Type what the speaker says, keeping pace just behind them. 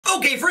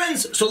Okay,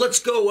 friends, so let's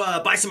go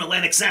buy some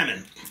Atlantic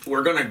salmon.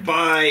 We're gonna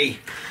buy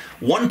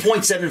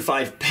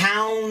 1.75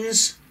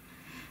 pounds,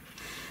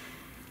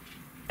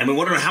 and we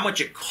want to know how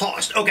much it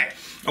cost. Okay.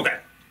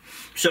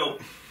 So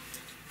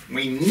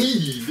we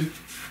need,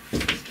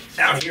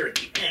 out here at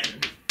the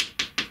end,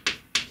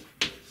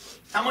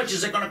 how much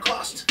is it gonna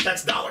cost?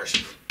 That's dollars.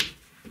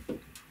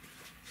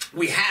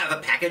 We have a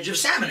package of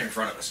salmon in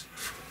front of us.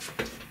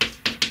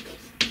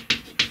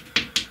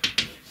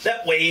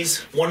 That weighs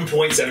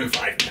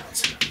 1.75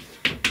 pounds.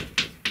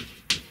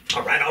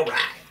 All right.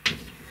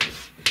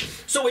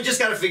 So we just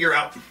got to figure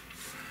out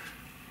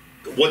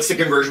what's the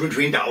conversion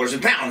between dollars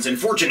and pounds. And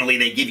fortunately,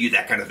 they give you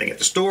that kind of thing at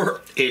the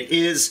store. It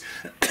is,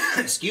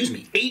 excuse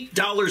me,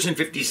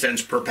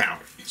 $8.50 per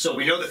pound. So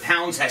we know that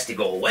pounds has to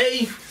go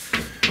away.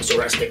 So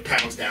we're going to stick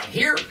pounds down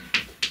here.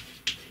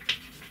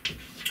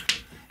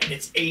 And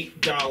it's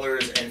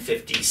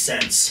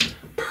 $8.50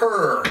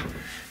 per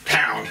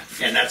pound.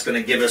 And that's going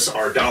to give us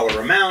our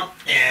dollar amount.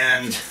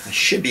 And I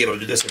should be able to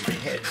do this in my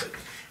head, but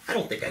I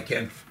don't think I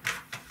can.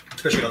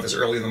 Especially not this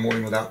early in the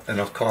morning without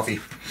enough coffee.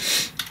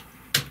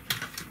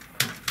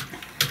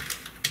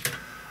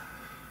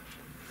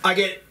 I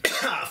get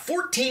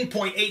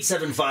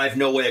 14.875.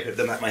 No way I could have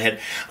done that in my head.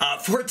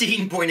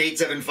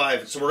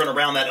 14.875. So we're going to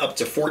round that up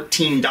to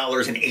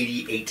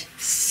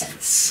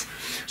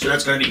 $14.88. So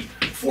that's going to be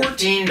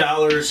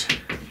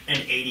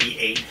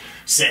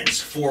 $14.88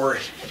 for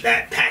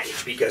that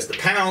package, because the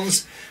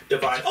pounds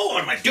divide. Oh,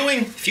 what am I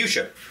doing?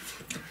 Fuchsia.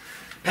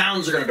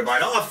 Pounds are going to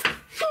divide off.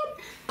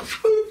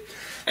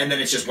 And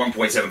then it's just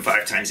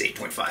 1.75 times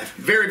 8.5.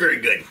 Very,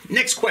 very good.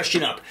 Next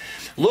question up.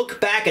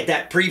 Look back at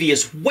that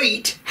previous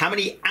weight. How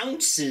many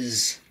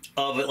ounces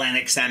of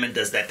Atlantic salmon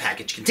does that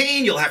package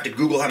contain? You'll have to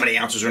Google how many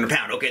ounces are in a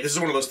pound. Okay, this is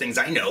one of those things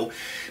I know,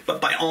 but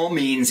by all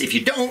means, if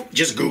you don't,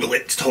 just Google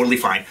it. It's totally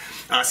fine.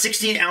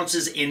 16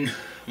 ounces in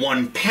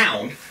 1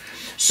 pound.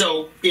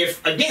 So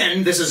if,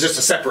 again, this is just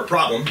a separate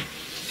problem,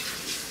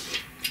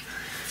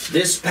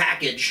 this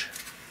package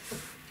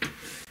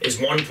is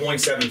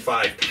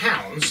 1.75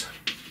 pounds.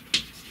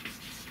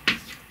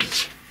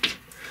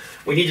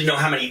 We need to know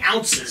how many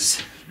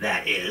ounces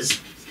that is.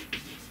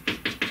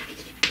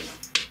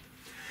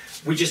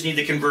 We just need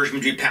the conversion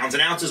between pounds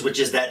and ounces, which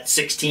is that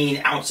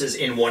 16 ounces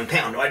in 1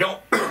 pound. No, I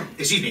don't,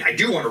 excuse me, I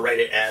do want to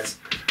write it as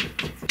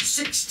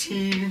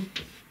 16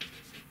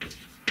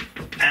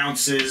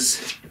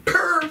 ounces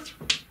per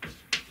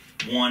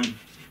 1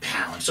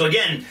 pound. So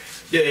again,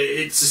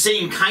 it's the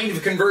same kind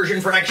of conversion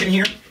fraction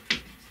here.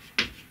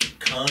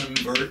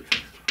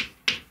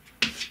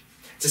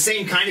 It's the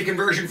same kind of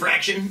conversion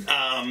fraction,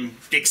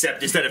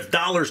 except instead of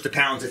dollars to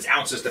pounds, it's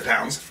ounces to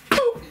pounds.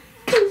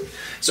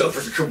 So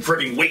for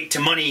converting weight to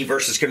money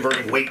versus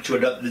converting weight to a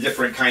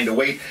different kind of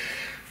weight,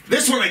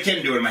 this one I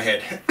can do in my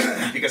head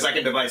because I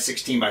can divide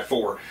 16 by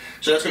 4.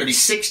 So that's going to be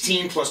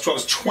 16 plus 12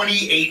 is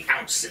 28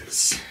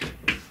 ounces.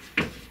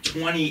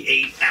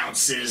 28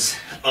 ounces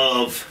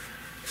of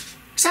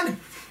salmon.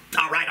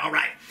 All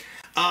right.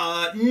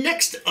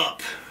 Next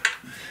up,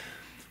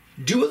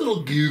 do a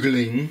little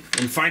Googling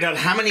and find out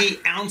how many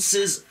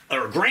ounces,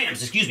 or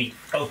grams, excuse me,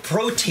 of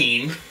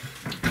protein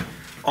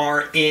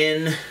are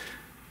in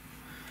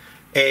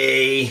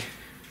a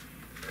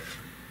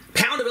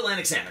pound of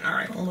Atlantic salmon. All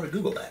right, I'm going to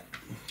Google that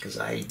because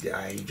I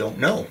don't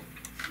know.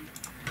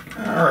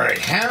 All right,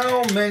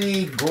 how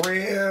many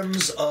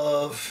grams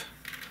of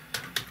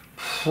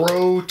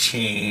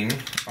protein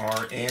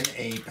are in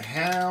a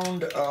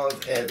pound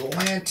of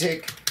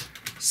Atlantic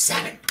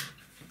salmon?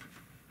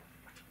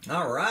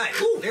 All right.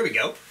 Ooh, there we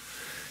go.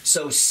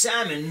 So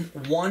salmon,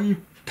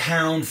 1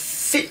 pound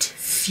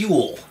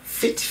FitFuel.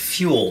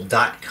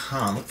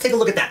 FitFuel.com. Let's take a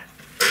look at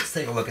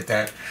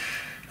that.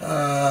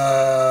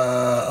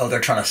 Oh, they're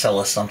trying to sell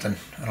us something.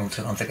 I don't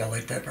think I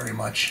like that very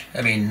much.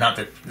 I mean, not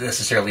that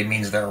necessarily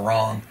means they're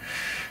wrong.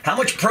 How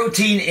much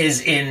protein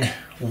is in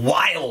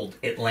wild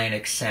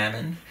Atlantic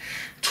salmon?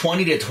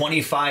 20 to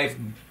 25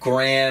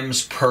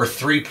 grams per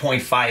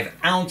 3.5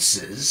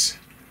 ounces.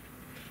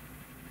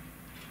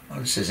 Oh,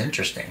 this is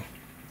interesting.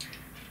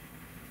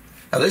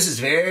 Now, this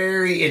is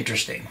very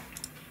interesting.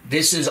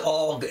 This is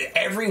all,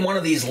 every one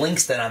of these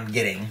links that I'm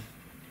getting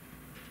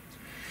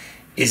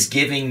is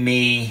giving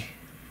me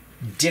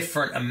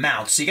different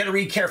amounts. So you got to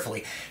read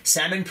carefully.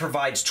 Salmon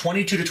provides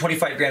 22 to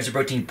 25 grams of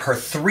protein per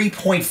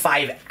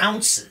 3.5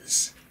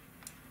 ounces.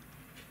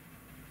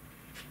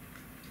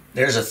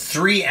 There's a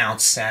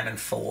 3-ounce salmon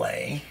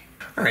fillet.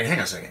 All right, hang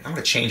on a second. I'm going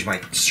to change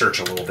my search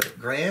a little bit.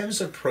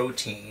 Grams of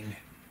protein.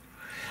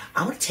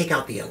 I'm going to take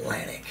out the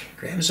Atlantic.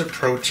 Grams of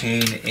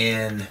protein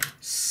in,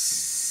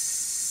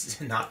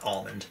 not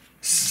almond,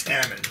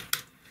 salmon.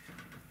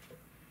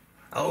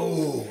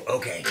 Oh,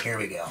 okay, here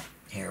we go.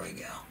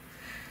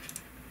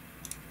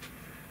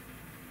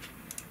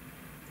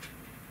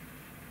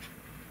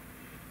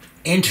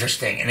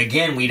 Interesting. And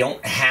again, we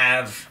don't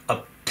have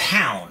a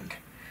pound.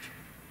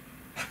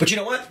 But you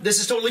know what? This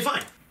is totally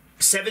fine.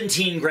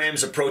 17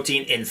 grams of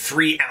protein in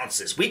 3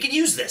 ounces. We can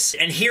use this.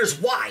 And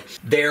here's why.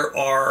 There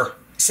are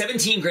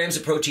 17 grams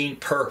of protein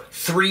per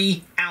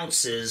 3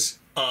 ounces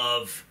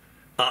of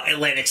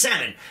Atlantic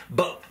salmon.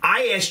 But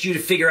I asked you to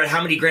figure out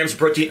how many grams of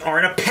protein are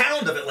in a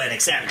pound of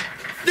Atlantic salmon.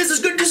 This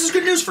is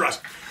good news for us.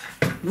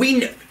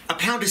 A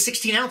pound is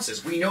 16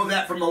 ounces. We know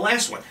that from the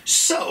last one.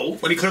 So,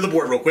 let me clear the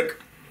board real quick.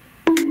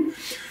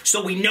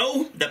 So we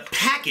know the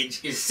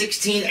package is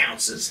 16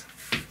 ounces.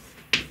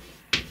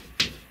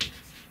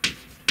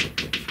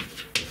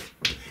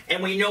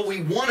 And we know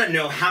we want to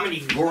know how many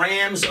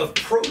grams of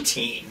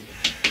protein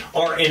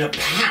are in a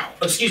pound.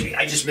 Excuse me,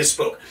 I just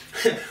misspoke.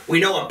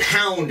 We know a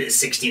pound is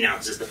 16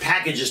 ounces. The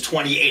package is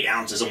 28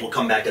 ounces, and we'll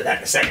come back to that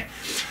in a second.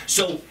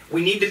 So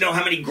we need to know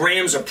how many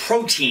grams of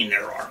protein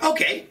there are.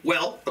 Okay,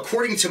 well,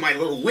 according to my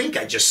little link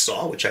I just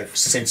saw, which I've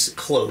since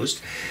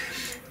closed,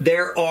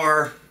 there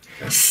are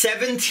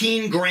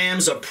 17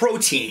 grams of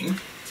protein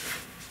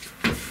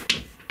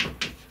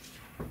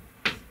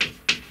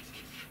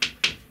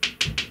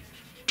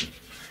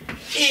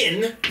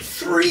in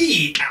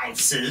 3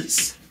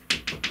 ounces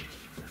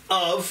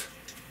of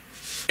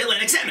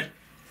Atlantic salmon.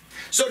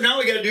 So now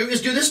what we gotta do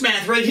is do this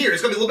math right here.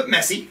 It's gonna be a little bit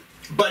messy,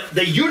 but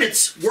the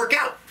units work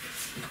out.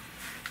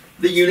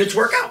 The units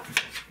work out.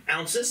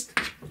 Ounces,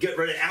 get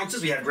rid of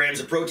ounces, we have grams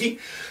of protein.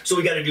 So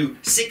we gotta do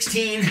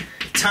 16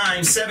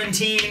 times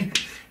 17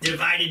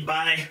 divided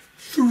by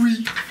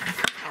 3.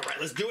 All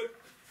right, let's do it.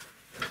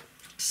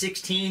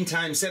 16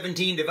 times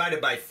 17 divided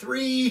by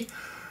 3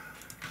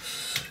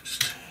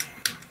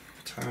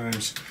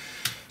 times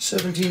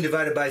 17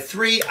 divided by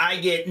 3, I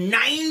get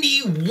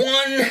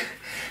 91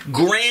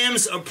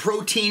 grams of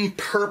protein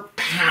per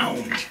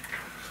pound.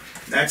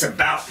 That's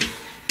about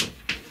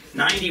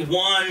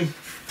 91,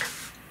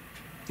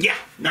 yeah,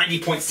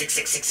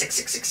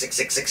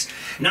 90.666666666.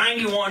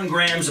 91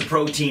 grams of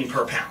protein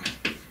per pound.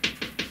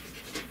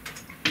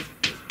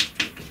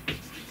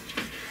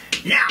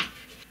 Now,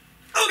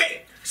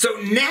 okay,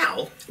 so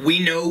now we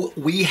know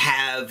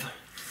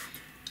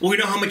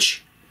how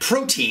much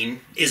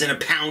protein is in a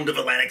pound of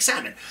Atlantic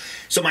salmon.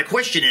 So my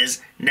question is,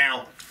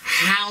 now,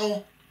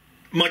 how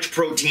much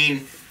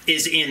protein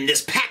is in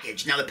this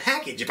package? Now the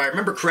package, if I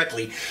remember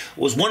correctly,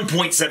 was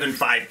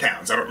 1.75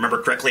 pounds. I don't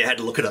remember correctly, I had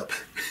to look it up.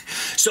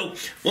 So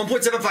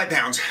 1.75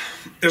 pounds,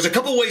 there's a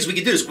couple ways we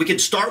could do this. We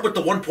could start with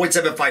the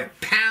 1.75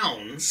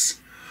 pounds,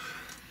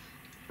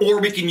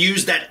 or we can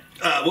use that,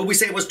 what did we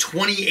say it was,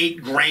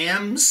 28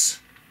 grams?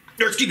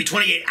 Or excuse me,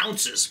 28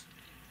 ounces.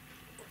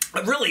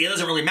 But really, it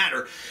doesn't really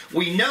matter.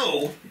 We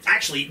know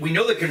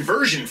the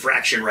conversion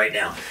fraction right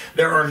now.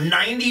 There are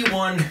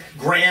 91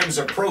 grams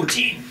of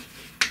protein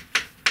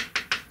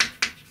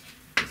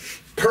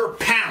per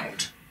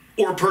pound,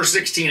 or per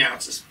 16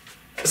 ounces.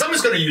 So I'm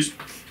just going to use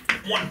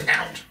 1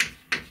 pound.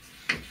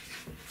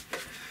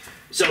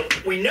 So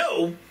we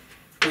know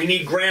we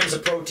need grams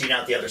of protein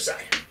out the other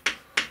side.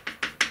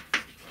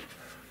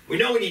 We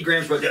know we need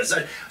grams per the other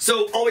side.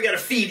 So all we got to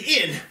feed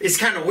in is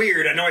kind of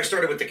weird. I know I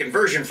started with the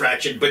conversion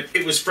fraction, but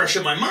it was fresh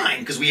in my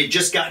mind because we had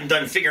just gotten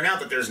done figuring out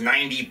that there's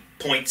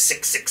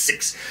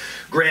 90.666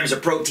 grams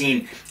of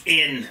protein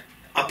in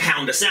a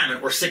pound of salmon,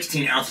 or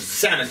 16 ounces of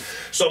salmon.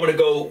 So I'm going to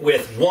go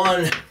with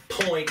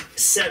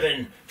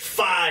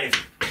 1.75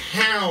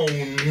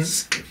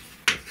 pounds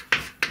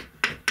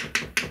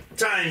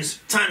times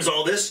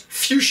all this.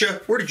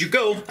 Fuchsia, where did you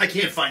go? I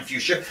can't find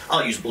fuchsia.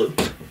 I'll use blue.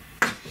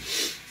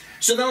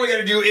 So now what we got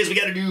to do is we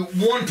got to do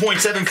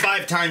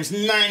 1.75 times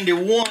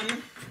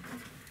 91,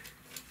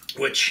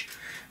 which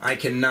I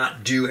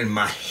cannot do in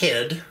my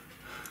head.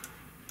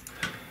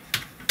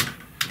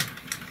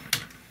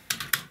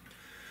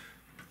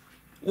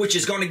 Which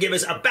is going to give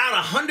us about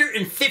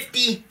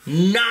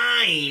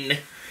 159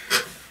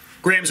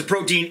 grams of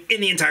protein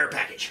in the entire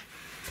package.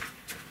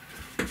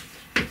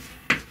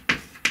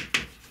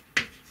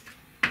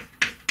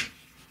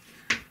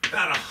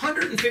 About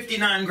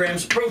 159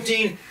 grams of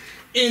protein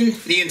in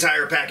the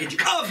entire package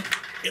of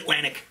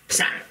Atlantic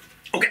salmon.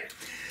 Okay,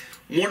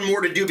 one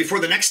more to do before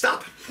the next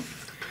stop.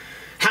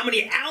 How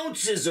many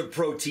ounces of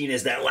protein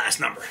is that last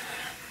number?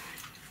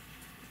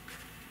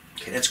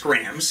 Okay, that's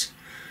grams.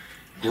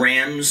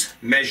 Grams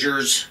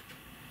measures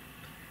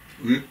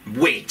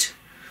weight.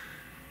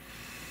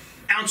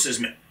 Ounces,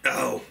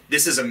 oh,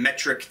 this is a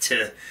metric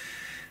to,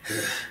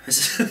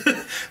 this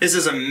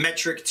is a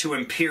metric to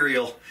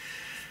imperial.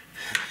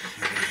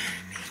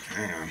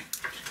 Hang on.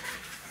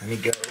 Let me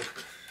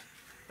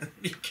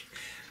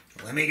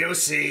go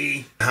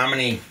see how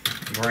many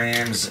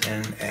grams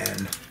in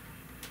an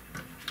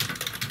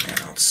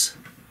ounce.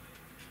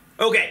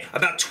 Okay,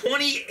 about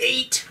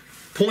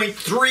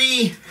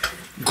 28.3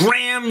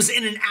 grams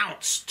in an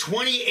ounce.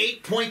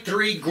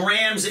 28.3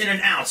 grams in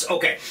an ounce.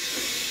 Okay,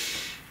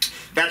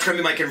 that's going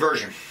to be my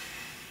conversion.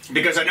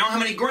 Because I know how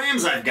many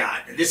grams I've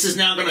got. This is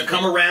now going to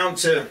come around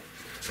to,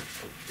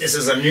 this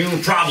is a new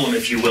problem,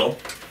 if you will.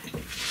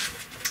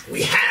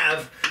 We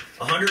have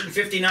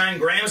 159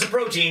 grams of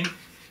protein.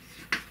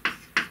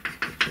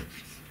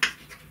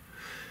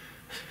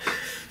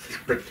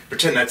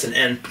 Pretend that's an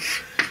N.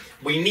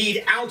 We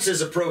need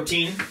ounces of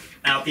protein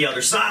out the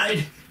other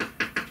side.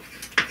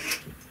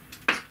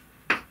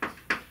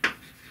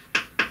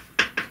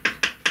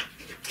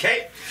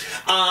 Okay.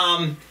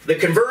 The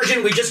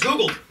conversion we just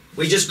Googled.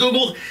 We just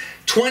Googled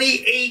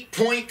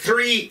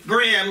 28.3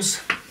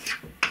 grams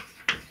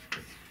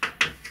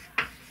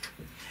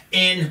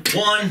in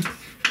 1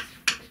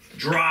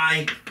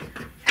 dry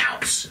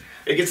ounce.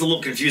 It gets a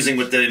little confusing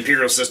with the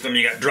imperial system.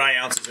 You got dry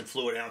ounces and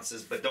fluid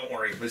ounces, but don't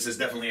worry, this is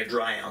definitely a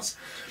dry ounce.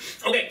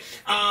 Okay,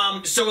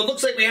 so it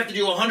looks like we have to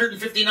do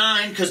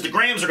 159 because the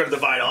grams are going to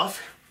divide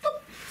off.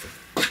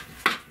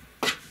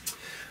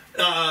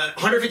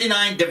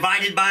 159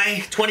 divided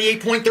by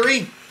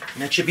 28.3.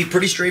 That should be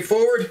pretty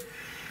straightforward.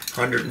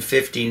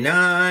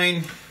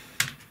 159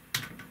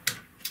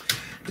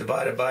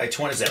 divided by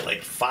 20, is that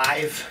like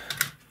 5?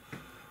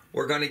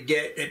 We're going to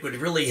get, it would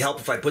really help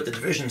if I put the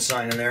division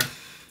sign in there.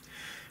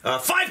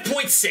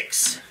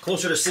 5.6,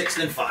 closer to 6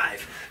 than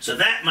 5. So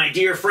that, my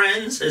dear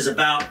friends, is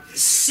about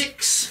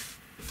 6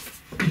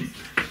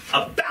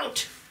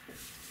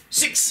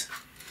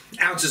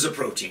 ounces of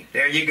protein.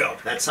 There you go.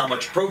 That's how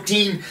much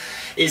protein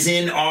is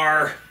in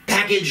our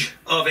package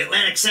of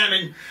Atlantic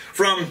salmon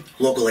from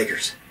Local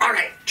Acres. All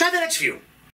right, try the next few.